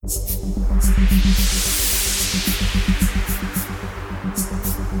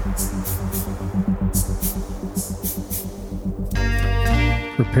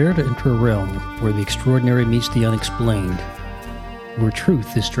Prepare to enter a realm where the extraordinary meets the unexplained, where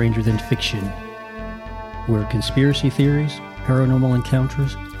truth is stranger than fiction, where conspiracy theories, paranormal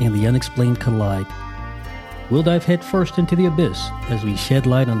encounters, and the unexplained collide. We'll dive headfirst into the abyss as we shed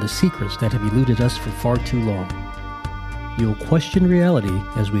light on the secrets that have eluded us for far too long. You'll question reality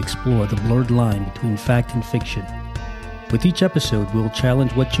as we explore the blurred line between fact and fiction. With each episode, we'll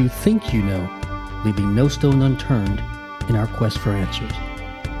challenge what you think you know, leaving no stone unturned in our quest for answers.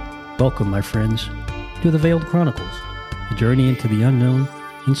 Welcome, my friends, to the Veiled Chronicles, a journey into the unknown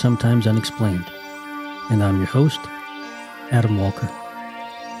and sometimes unexplained. And I'm your host, Adam Walker.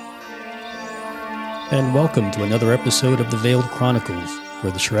 And welcome to another episode of the Veiled Chronicles,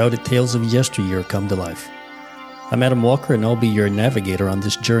 where the shrouded tales of yesteryear come to life. I'm Adam Walker, and I'll be your navigator on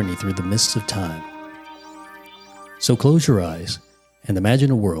this journey through the mists of time. So close your eyes and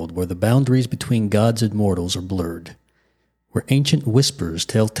imagine a world where the boundaries between gods and mortals are blurred, where ancient whispers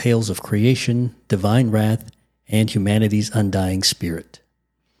tell tales of creation, divine wrath, and humanity's undying spirit.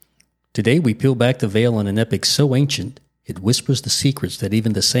 Today we peel back the veil on an epic so ancient, it whispers the secrets that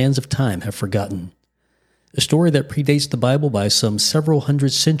even the sands of time have forgotten. A story that predates the Bible by some several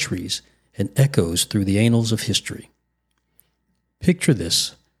hundred centuries and echoes through the annals of history. Picture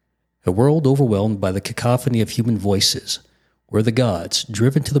this: a world overwhelmed by the cacophony of human voices, where the gods,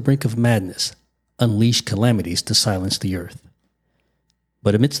 driven to the brink of madness, unleash calamities to silence the earth.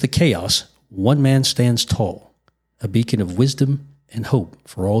 But amidst the chaos, one man stands tall, a beacon of wisdom and hope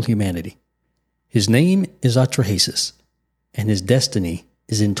for all humanity. His name is Atrahasis, and his destiny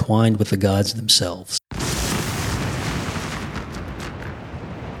is entwined with the gods themselves.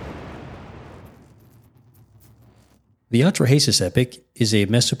 The Atrahasis Epic is a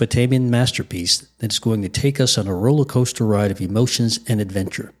Mesopotamian masterpiece that is going to take us on a roller coaster ride of emotions and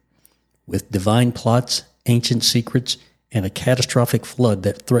adventure. With divine plots, ancient secrets, and a catastrophic flood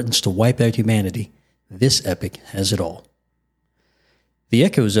that threatens to wipe out humanity, this epic has it all. The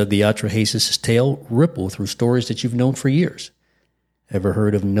echoes of the Atrahasis tale ripple through stories that you've known for years. Ever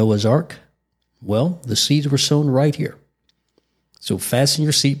heard of Noah's Ark? Well, the seeds were sown right here. So fasten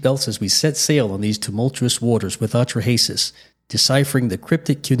your seatbelts as we set sail on these tumultuous waters with Atrahasis, deciphering the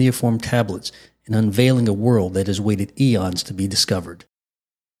cryptic cuneiform tablets and unveiling a world that has waited eons to be discovered.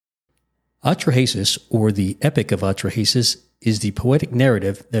 Atrahasis, or the Epic of Atrahasis, is the poetic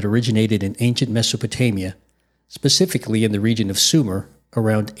narrative that originated in ancient Mesopotamia, specifically in the region of Sumer,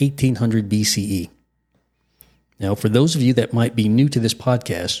 around 1800 BCE. Now, for those of you that might be new to this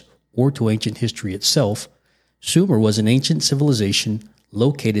podcast or to ancient history itself, Sumer was an ancient civilization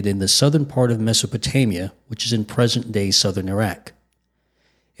located in the southern part of Mesopotamia, which is in present-day southern Iraq.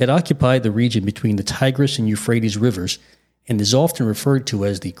 It occupied the region between the Tigris and Euphrates rivers and is often referred to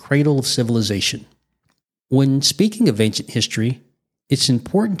as the cradle of civilization. When speaking of ancient history, it's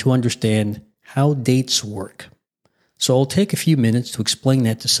important to understand how dates work. So I'll take a few minutes to explain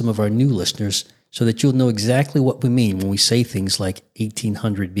that to some of our new listeners so that you'll know exactly what we mean when we say things like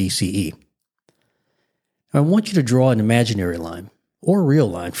 1800 BCE. I want you to draw an imaginary line, or a real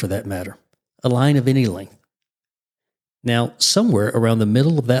line for that matter, a line of any length. Now, somewhere around the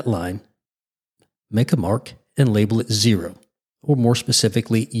middle of that line, make a mark and label it 0, or more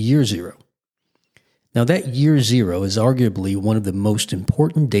specifically, year 0. Now, that year 0 is arguably one of the most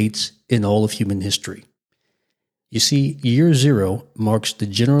important dates in all of human history. You see, year 0 marks the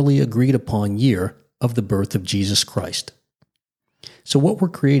generally agreed upon year of the birth of Jesus Christ. So what we're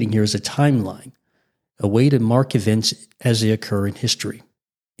creating here is a timeline, a way to mark events as they occur in history.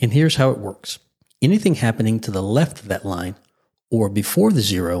 And here's how it works. Anything happening to the left of that line, or before the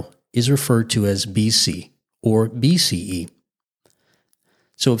 0, is referred to as BC, or BCE.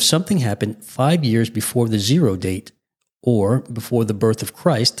 So if something happened 5 years before the 0 date, or before the birth of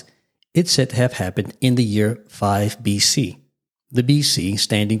Christ, it's said to have happened in the year 5 BC, the BC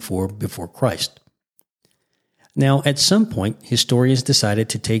standing for before Christ. Now, at some point, historians decided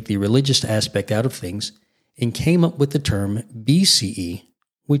to take the religious aspect out of things and came up with the term BCE,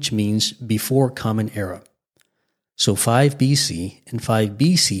 which means before Common Era. So 5 BC and 5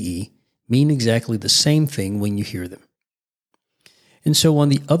 BCE mean exactly the same thing when you hear them. And so on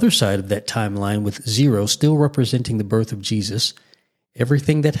the other side of that timeline, with 0 still representing the birth of Jesus,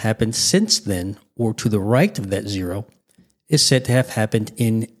 everything that happened since then, or to the right of that 0, is said to have happened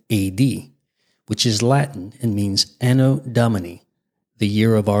in AD, which is Latin and means Anno Domini, the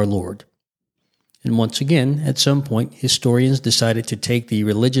year of our Lord. And once again, at some point, historians decided to take the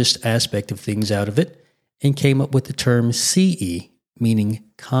religious aspect of things out of it and came up with the term CE, meaning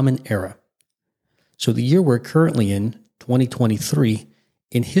Common Era. So the year we're currently in, 2023,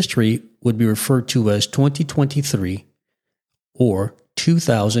 in history would be referred to as 2023 or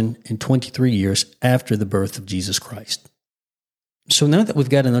 2,023 years after the birth of Jesus Christ. So now that we've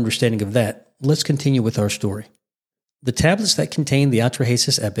got an understanding of that, let's continue with our story. The tablets that contain the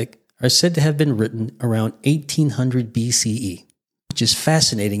Atrahasis Epic are said to have been written around 1800 BCE, which is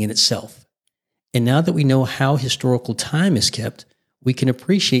fascinating in itself. And now that we know how historical time is kept, we can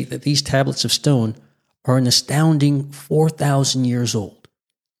appreciate that these tablets of stone are an astounding 4,000 years old.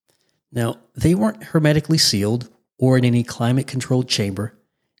 Now, they weren't hermetically sealed or in any climate-controlled chamber.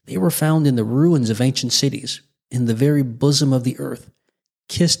 They were found in the ruins of ancient cities, in the very bosom of the earth,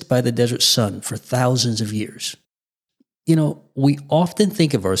 kissed by the desert sun for thousands of years. You know, we often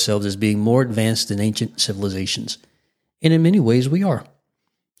think of ourselves as being more advanced than ancient civilizations, and in many ways we are.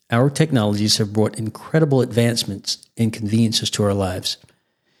 Our technologies have brought incredible advancements and conveniences to our lives.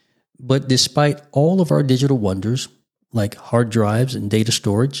 But despite all of our digital wonders, like hard drives and data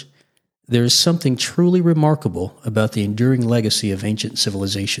storage, there is something truly remarkable about the enduring legacy of ancient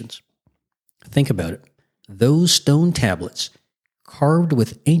civilizations. Think about it. Those stone tablets, carved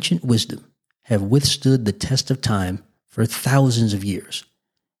with ancient wisdom, have withstood the test of time for thousands of years,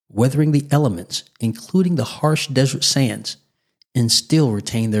 weathering the elements, including the harsh desert sands, and still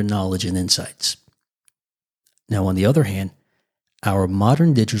retain their knowledge and insights. Now, on the other hand, our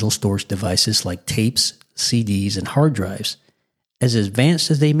modern digital storage devices like tapes, CDs, and hard drives, as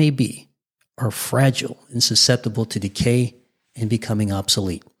advanced as they may be, are fragile and susceptible to decay and becoming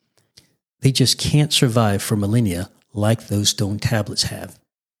obsolete. They just can't survive for millennia like those stone tablets have.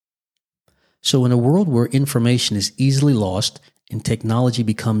 So in a world where information is easily lost and technology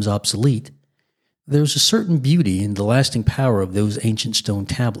becomes obsolete, there's a certain beauty in the lasting power of those ancient stone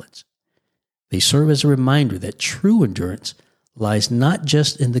tablets. They serve as a reminder that true endurance lies not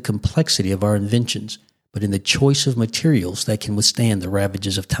just in the complexity of our inventions, but in the choice of materials that can withstand the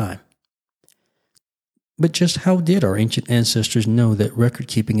ravages of time. But just how did our ancient ancestors know that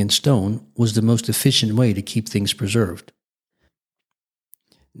record-keeping in stone was the most efficient way to keep things preserved?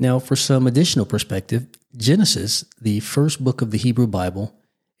 Now, for some additional perspective, Genesis, the first book of the Hebrew Bible,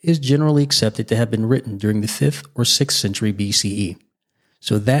 is generally accepted to have been written during the 5th or 6th century BCE.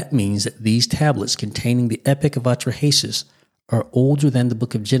 So that means that these tablets containing the Epic of Atrahasis are older than the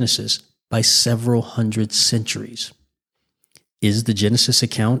book of Genesis by several hundred centuries. Is the Genesis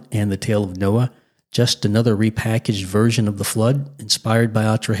account and the tale of Noah just another repackaged version of the flood inspired by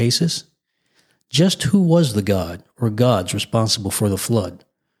Atrahasis? Just who was the god or gods responsible for the flood?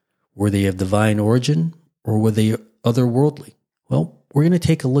 Were they of divine origin or were they otherworldly? Well, we're going to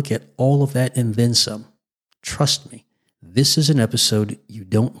take a look at all of that and then some. Trust me, this is an episode you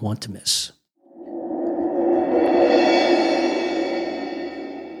don't want to miss.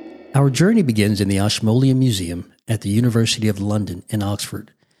 Our journey begins in the Ashmolean Museum at the University of London in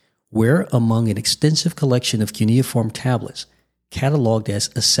Oxford, where, among an extensive collection of cuneiform tablets, catalogued as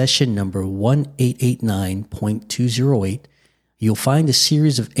accession number 1889.208, you'll find a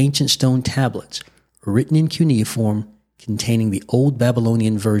series of ancient stone tablets written in cuneiform containing the Old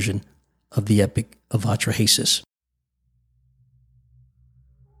Babylonian version of the Epic of Atrahasis.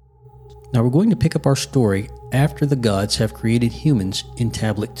 Now we're going to pick up our story after the gods have created humans in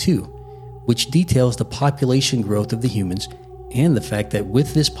Tablet 2, which details the population growth of the humans and the fact that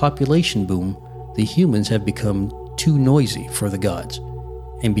with this population boom, the humans have become too noisy for the gods.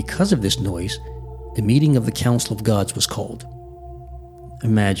 And because of this noise, a meeting of the Council of Gods was called.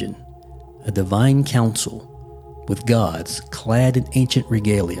 Imagine a divine council with gods clad in ancient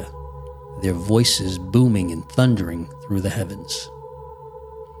regalia, their voices booming and thundering through the heavens.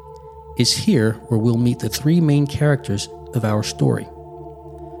 It's here where we'll meet the three main characters of our story.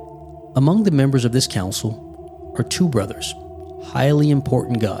 Among the members of this council are two brothers, highly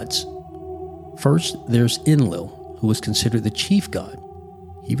important gods. First, there's Enlil, who was considered the chief god.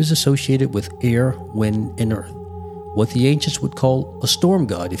 He was associated with air, wind, and earth, what the ancients would call a storm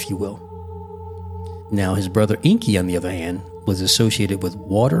god, if you will. Now, his brother Enki, on the other hand, was associated with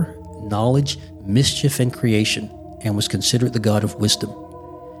water, knowledge, mischief, and creation, and was considered the god of wisdom.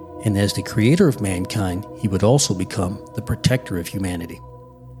 And as the creator of mankind, he would also become the protector of humanity.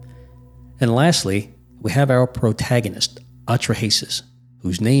 And lastly, we have our protagonist, Atrahasis,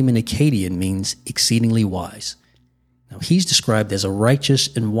 whose name in Akkadian means exceedingly wise. Now, he's described as a righteous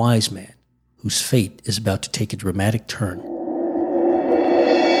and wise man whose fate is about to take a dramatic turn.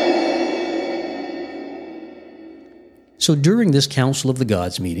 So during this Council of the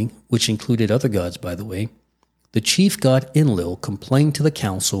Gods meeting, which included other gods, by the way, the chief god Enlil complained to the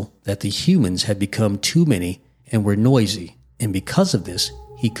council that the humans had become too many and were noisy, and because of this,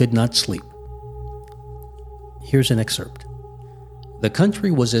 he could not sleep. Here's an excerpt. The country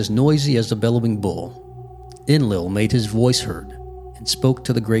was as noisy as a bellowing bull. Enlil made his voice heard, and spoke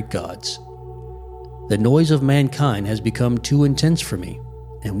to the great gods. The noise of mankind has become too intense for me,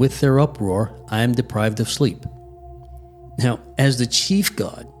 and with their uproar I am deprived of sleep. Now, as the chief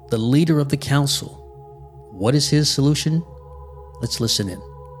god, the leader of the council, what is his solution? Let's listen in.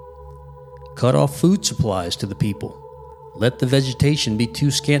 Cut off food supplies to the people. Let the vegetation be too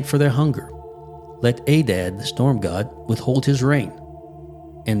scant for their hunger. Let Adad, the storm god, withhold his rain.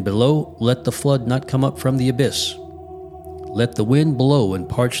 And below, let the flood not come up from the abyss. Let the wind blow and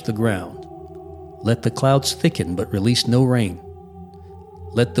parch the ground. Let the clouds thicken but release no rain.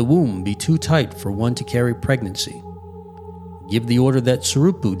 Let the womb be too tight for one to carry pregnancy. Give the order that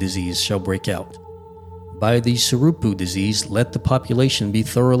Surupu disease shall break out. By the Surupu disease, let the population be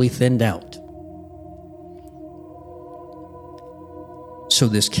thoroughly thinned out. So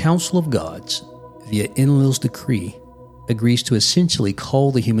this council of gods, via Enlil's decree, agrees to essentially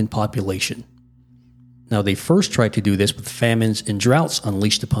cull the human population. Now, they first tried to do this with famines and droughts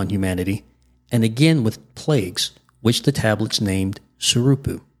unleashed upon humanity, and again with plagues, which the tablets named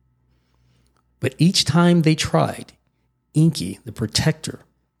Surupu. But each time they tried, Enki, the protector,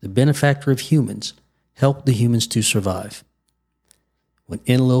 the benefactor of humans, helped the humans to survive. When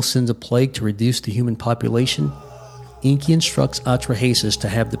Enlil sends a plague to reduce the human population, Enki instructs Atrahasis to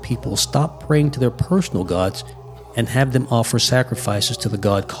have the people stop praying to their personal gods and have them offer sacrifices to the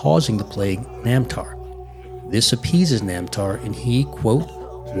god causing the plague, Namtar. This appeases Namtar, and he, quote,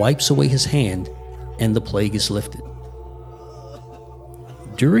 wipes away his hand, and the plague is lifted.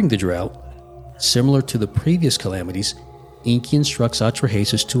 During the drought, similar to the previous calamities, Enki instructs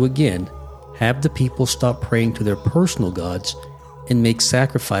Atrahasis to again have the people stop praying to their personal gods and make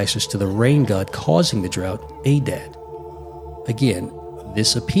sacrifices to the rain god causing the drought, Adad. Again,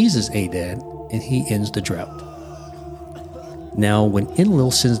 this appeases Adad, and he ends the drought. Now, when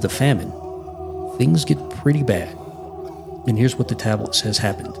Enlil sends the famine, things get pretty bad. And here's what the tablet says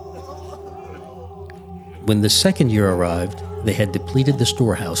happened. When the second year arrived, they had depleted the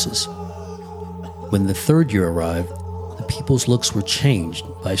storehouses. When the third year arrived, the people's looks were changed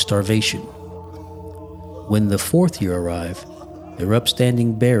by starvation. When the fourth year arrived, their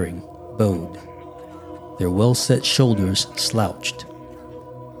upstanding bearing bowed. Their well-set shoulders slouched.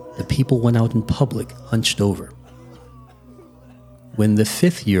 The people went out in public hunched over. When the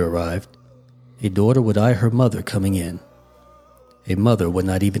fifth year arrived, a daughter would eye her mother coming in. A mother would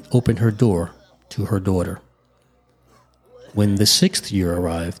not even open her door to her daughter. When the sixth year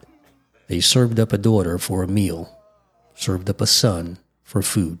arrived, they served up a daughter for a meal, served up a son for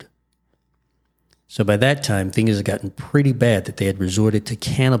food. So by that time, things had gotten pretty bad that they had resorted to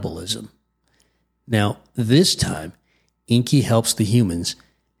cannibalism. Now, this time, Enki helps the humans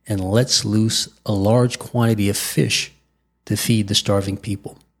and lets loose a large quantity of fish to feed the starving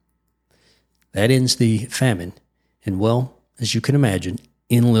people. That ends the famine, and well, as you can imagine,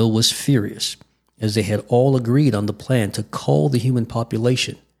 Enlil was furious, as they had all agreed on the plan to cull the human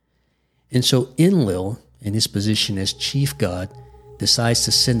population. And so Enlil, in his position as chief god, decides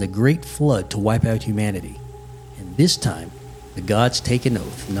to send a great flood to wipe out humanity. And this time, the gods take an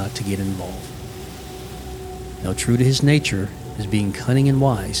oath not to get involved. Now, true to his nature, as being cunning and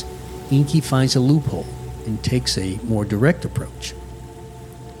wise, Enki finds a loophole and takes a more direct approach.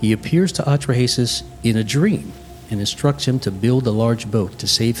 He appears to Atrahasis in a dream and instructs him to build a large boat to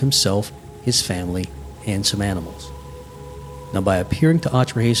save himself, his family, and some animals. Now, by appearing to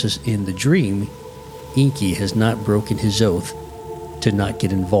Atrahasis in the dream, Enki has not broken his oath to not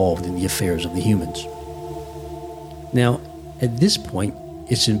get involved in the affairs of the humans. Now, at this point,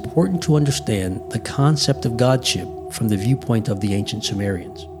 it's important to understand the concept of godship from the viewpoint of the ancient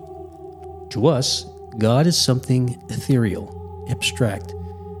Sumerians. To us, God is something ethereal, abstract,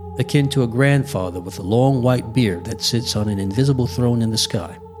 akin to a grandfather with a long white beard that sits on an invisible throne in the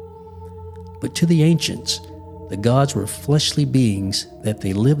sky. But to the ancients, the gods were fleshly beings that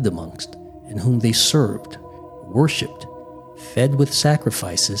they lived amongst and whom they served, worshipped, fed with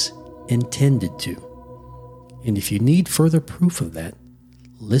sacrifices, and tended to. And if you need further proof of that,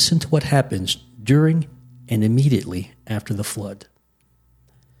 listen to what happens during and immediately after the flood.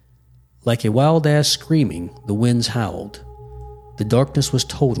 Like a wild ass screaming, the winds howled. The darkness was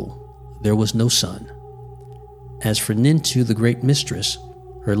total. There was no sun. As for Nintu, the great mistress,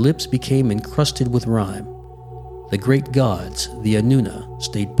 her lips became encrusted with rime. The great gods, the Anuna,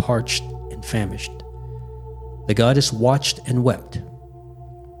 stayed parched and famished. The goddess watched and wept.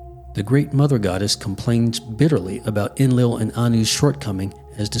 The great mother goddess complains bitterly about Enlil and Anu's shortcoming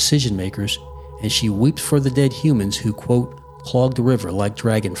as decision makers, and she weeps for the dead humans who, quote, clog the river like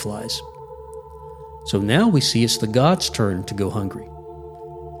dragonflies. So now we see it's the gods' turn to go hungry.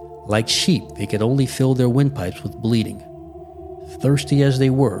 Like sheep, they could only fill their windpipes with bleeding. thirsty as they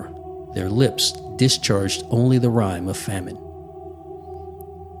were, their lips discharged only the rime of famine.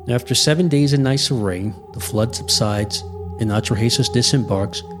 After 7 days and nights of rain, the flood subsides, and Atrahasis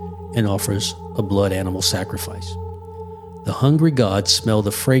disembarks and offers a blood animal sacrifice. The hungry gods smell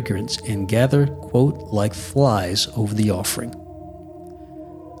the fragrance and gather, quote, like flies over the offering.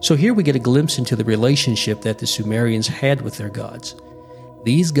 So here we get a glimpse into the relationship that the Sumerians had with their gods.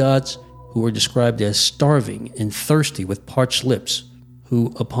 These gods, who were described as starving and thirsty with parched lips,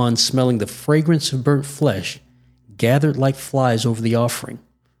 who, upon smelling the fragrance of burnt flesh, gathered like flies over the offering.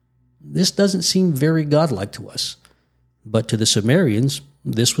 This doesn't seem very godlike to us, but to the Sumerians,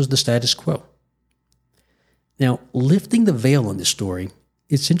 this was the status quo. Now, lifting the veil on this story,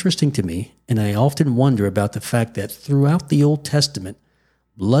 it's interesting to me, and I often wonder about the fact that throughout the Old Testament,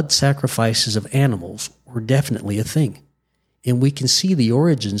 blood sacrifices of animals were definitely a thing, and we can see the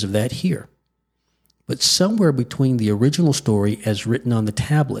origins of that here. But somewhere between the original story as written on the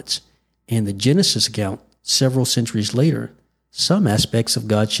tablets and the Genesis account several centuries later, some aspects of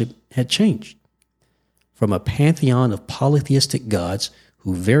godship had changed. From a pantheon of polytheistic gods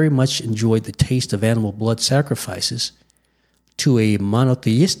who very much enjoyed the taste of animal blood sacrifices, to a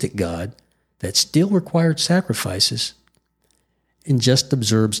monotheistic God that still required sacrifices and just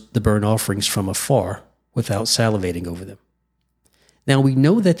observes the burnt offerings from afar without salivating over them. Now we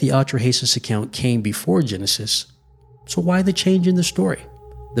know that the Atrahasis account came before Genesis, so why the change in the story?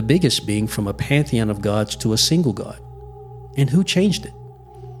 The biggest being from a pantheon of gods to a single god. And who changed it?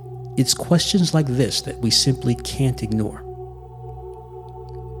 It's questions like this that we simply can't ignore.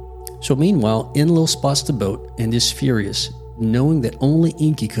 So meanwhile, Enlil spots the boat and is furious, knowing that only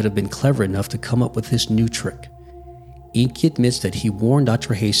Enki could have been clever enough to come up with this new trick. Enki admits that he warned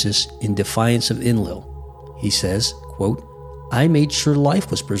Atrahasis in defiance of Enlil. He says, quote, "I made sure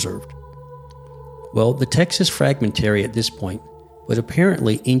life was preserved." Well, the text is fragmentary at this point, but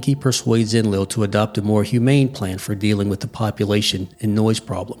apparently Enki persuades Enlil to adopt a more humane plan for dealing with the population and noise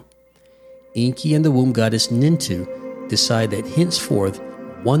problem. Enki and the womb goddess Nintu decide that henceforth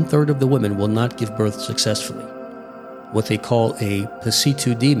 1/3 of the women will not give birth successfully. What they call a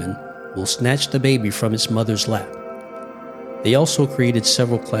Pasitu demon will snatch the baby from its mother's lap. They also created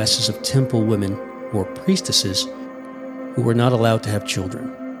several classes of temple women, or priestesses, who were not allowed to have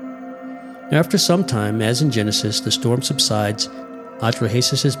children. After some time, as in Genesis, the storm subsides,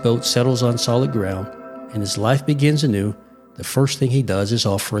 Atrahasis' boat settles on solid ground, and his life begins anew. The first thing he does is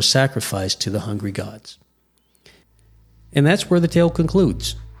offer a sacrifice to the hungry gods. And that's where the tale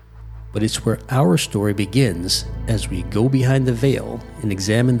concludes. But it's where our story begins as we go behind the veil and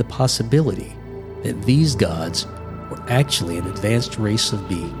examine the possibility that these gods were actually an advanced race of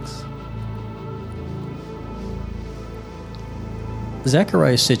beings.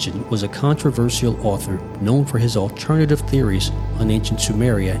 Zecharia Sitchin was a controversial author known for his alternative theories on ancient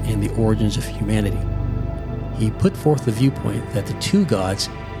Sumeria and the origins of humanity. He put forth the viewpoint that the two gods,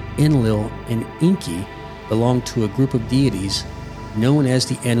 Enlil and Enki, belonged to a group of deities known as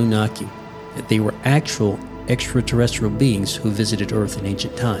the Anunnaki, that they were actual extraterrestrial beings who visited Earth in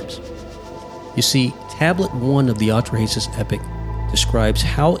ancient times. You see, Tablet 1 of the Atrahasis Epic describes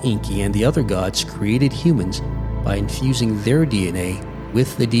how Enki and the other gods created humans by infusing their DNA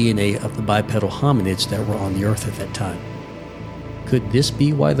with the DNA of the bipedal hominids that were on the Earth at that time. Could this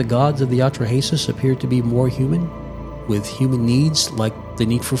be why the gods of the Atrahasis appeared to be more human, with human needs like the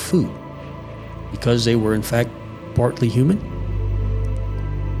need for food? Because they were in fact partly human?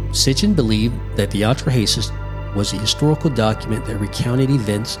 Sitchin believed that the Atrahasis was a historical document that recounted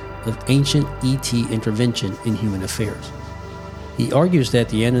events of ancient ET intervention in human affairs. He argues that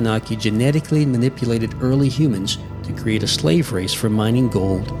the Anunnaki genetically manipulated early humans to create a slave race for mining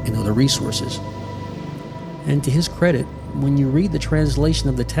gold and other resources. And to his credit, when you read the translation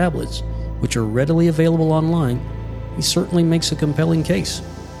of the tablets, which are readily available online, he certainly makes a compelling case.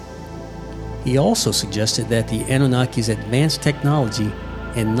 He also suggested that the Anunnaki's advanced technology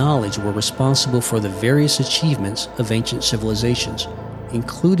and knowledge were responsible for the various achievements of ancient civilizations,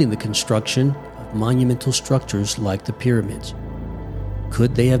 including the construction of monumental structures like the pyramids.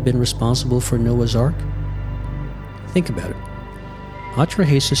 Could they have been responsible for Noah's Ark? Think about it.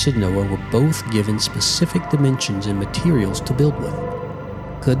 Atrahasis and Noah were both given specific dimensions and materials to build with.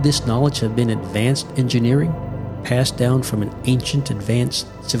 Could this knowledge have been advanced engineering, passed down from an ancient advanced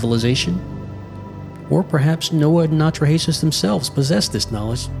civilization? Or perhaps Noah and Atrahasis themselves possessed this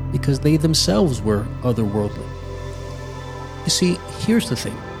knowledge because they themselves were otherworldly. You see, here's the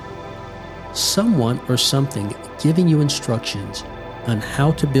thing. Someone or something giving you instructions on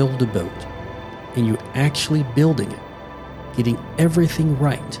how to build a boat, and you're actually building it, getting everything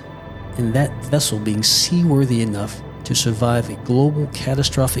right, and that vessel being seaworthy enough to to survive a global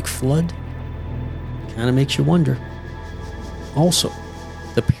catastrophic flood? Kind of makes you wonder. Also,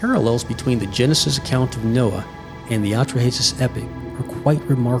 the parallels between the Genesis account of Noah and the Atrahasis Epic are quite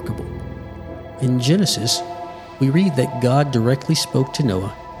remarkable. In Genesis, we read that God directly spoke to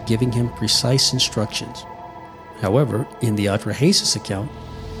Noah, giving him precise instructions. However, in the Atrahasis account,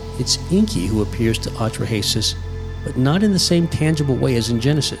 it's Enki who appears to Atrahasis, but not in the same tangible way as in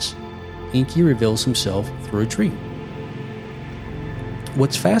Genesis. Enki reveals himself through a dream.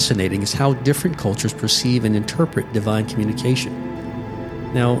 What's fascinating is how different cultures perceive and interpret divine communication.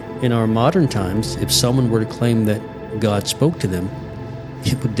 Now, in our modern times, if someone were to claim that God spoke to them,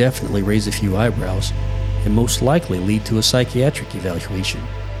 it would definitely raise a few eyebrows and most likely lead to a psychiatric evaluation.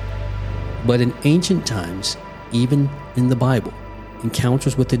 But in ancient times, even in the Bible,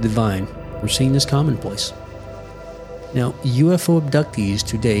 encounters with the divine were seen as commonplace. Now, UFO abductees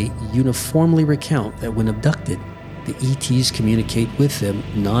today uniformly recount that when abducted, the ETs communicate with them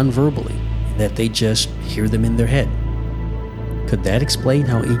non-verbally, and that they just hear them in their head. Could that explain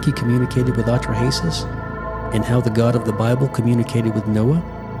how Enki communicated with Atrahasis, and how the God of the Bible communicated with Noah?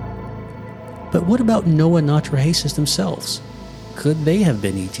 But what about Noah and Atrahasis themselves? Could they have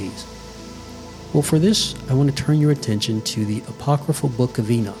been ETs? Well, for this, I want to turn your attention to the apocryphal book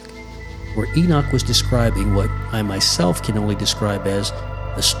of Enoch, where Enoch was describing what I myself can only describe as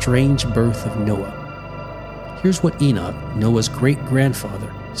the strange birth of Noah. Here's what Enoch, Noah's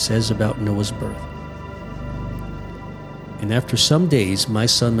great-grandfather, says about Noah's birth. And after some days, my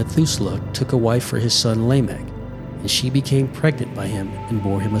son Methuselah took a wife for his son Lamech, and she became pregnant by him and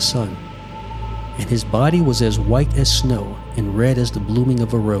bore him a son. And his body was as white as snow and red as the blooming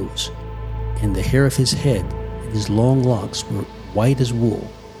of a rose, and the hair of his head and his long locks were white as wool,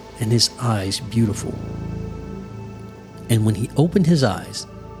 and his eyes beautiful. And when he opened his eyes,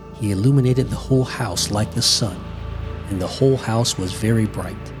 he illuminated the whole house like the sun, and the whole house was very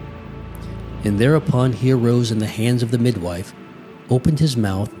bright. And thereupon he arose in the hands of the midwife, opened his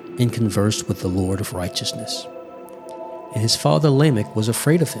mouth, and conversed with the Lord of righteousness. And his father Lamech was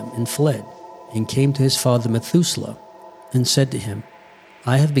afraid of him, and fled, and came to his father Methuselah, and said to him,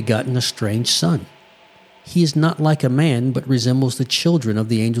 I have begotten a strange son. He is not like a man, but resembles the children of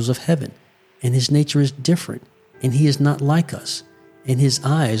the angels of heaven, and his nature is different, and he is not like us, and his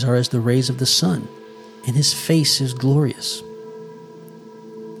eyes are as the rays of the sun, and his face is glorious.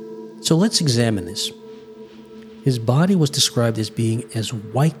 So let's examine this. His body was described as being as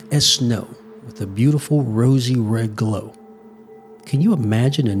white as snow, with a beautiful rosy red glow. Can you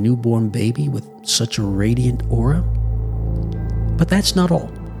imagine a newborn baby with such a radiant aura? But that's not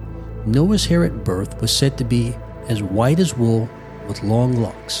all. Noah's hair at birth was said to be as white as wool with long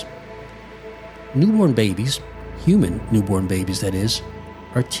locks. Newborn babies, human newborn babies that is,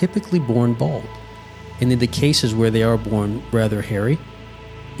 are typically born bald. And in the cases where they are born rather hairy,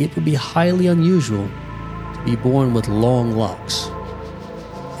 it would be highly unusual to be born with long locks.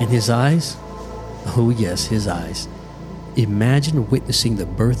 And his eyes? Oh yes, his eyes. Imagine witnessing the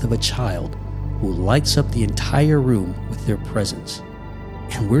birth of a child who lights up the entire room with their presence.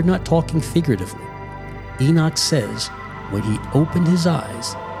 And we're not talking figuratively. Enoch says when he opened his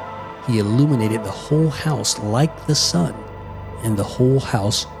eyes, he illuminated the whole house like the sun, and the whole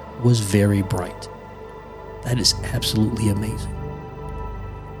house was very bright. That is absolutely amazing.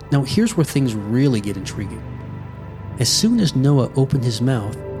 Now here's where things really get intriguing. As soon as Noah opened his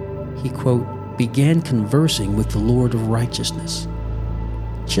mouth, he, quote, began conversing with the Lord of righteousness.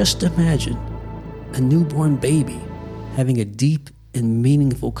 Just imagine a newborn baby having a deep and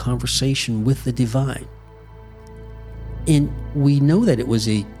meaningful conversation with the divine. And we know that it was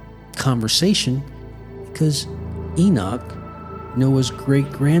a conversation because Enoch, Noah's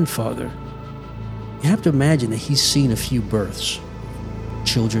great-grandfather, you have to imagine that he's seen a few births,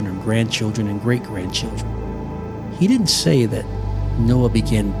 children and grandchildren and great-grandchildren. He didn't say that Noah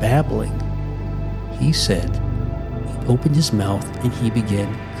began babbling. He said he opened his mouth and he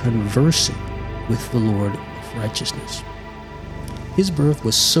began conversing with the Lord of righteousness. His birth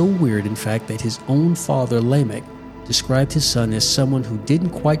was so weird, in fact, that his own father, Lamech, described his son as someone who didn't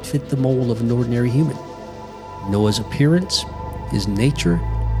quite fit the mold of an ordinary human. Noah's appearance, his nature,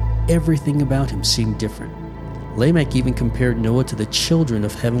 everything about him seemed different. Lamech even compared Noah to the children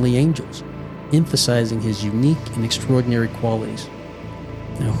of heavenly angels, emphasizing his unique and extraordinary qualities.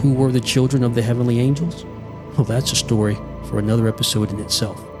 Now, who were the children of the heavenly angels? Well, that's a story for another episode in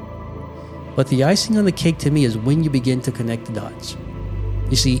itself. But the icing on the cake to me is when you begin to connect the dots.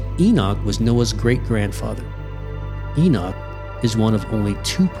 You see, Enoch was Noah's great-grandfather. Enoch is one of only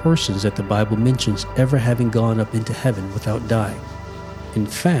 2 persons that the Bible mentions ever having gone up into heaven without dying. In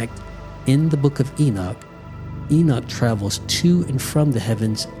fact, in the book of Enoch, Enoch travels to and from the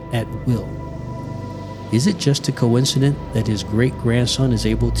heavens at will. Is it just a coincidence that his great-grandson is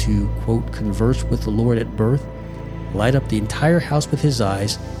able to, quote, converse with the Lord at birth, light up the entire house with his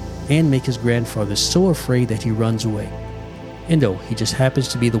eyes, and make his grandfather so afraid that he runs away? And oh, he just happens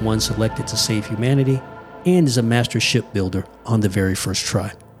to be the one selected to save humanity and is a master shipbuilder on the very first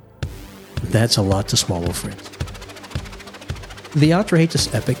try. That's a lot to swallow, friends. The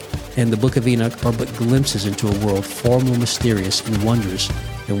Atrahasis Epic and the Book of Enoch are but glimpses into a world far more mysterious and wondrous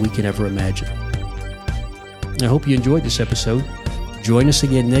than we can ever imagine. I hope you enjoyed this episode. Join us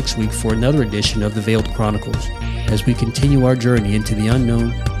again next week for another edition of the Veiled Chronicles as we continue our journey into the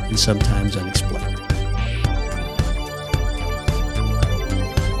unknown and sometimes unexplained.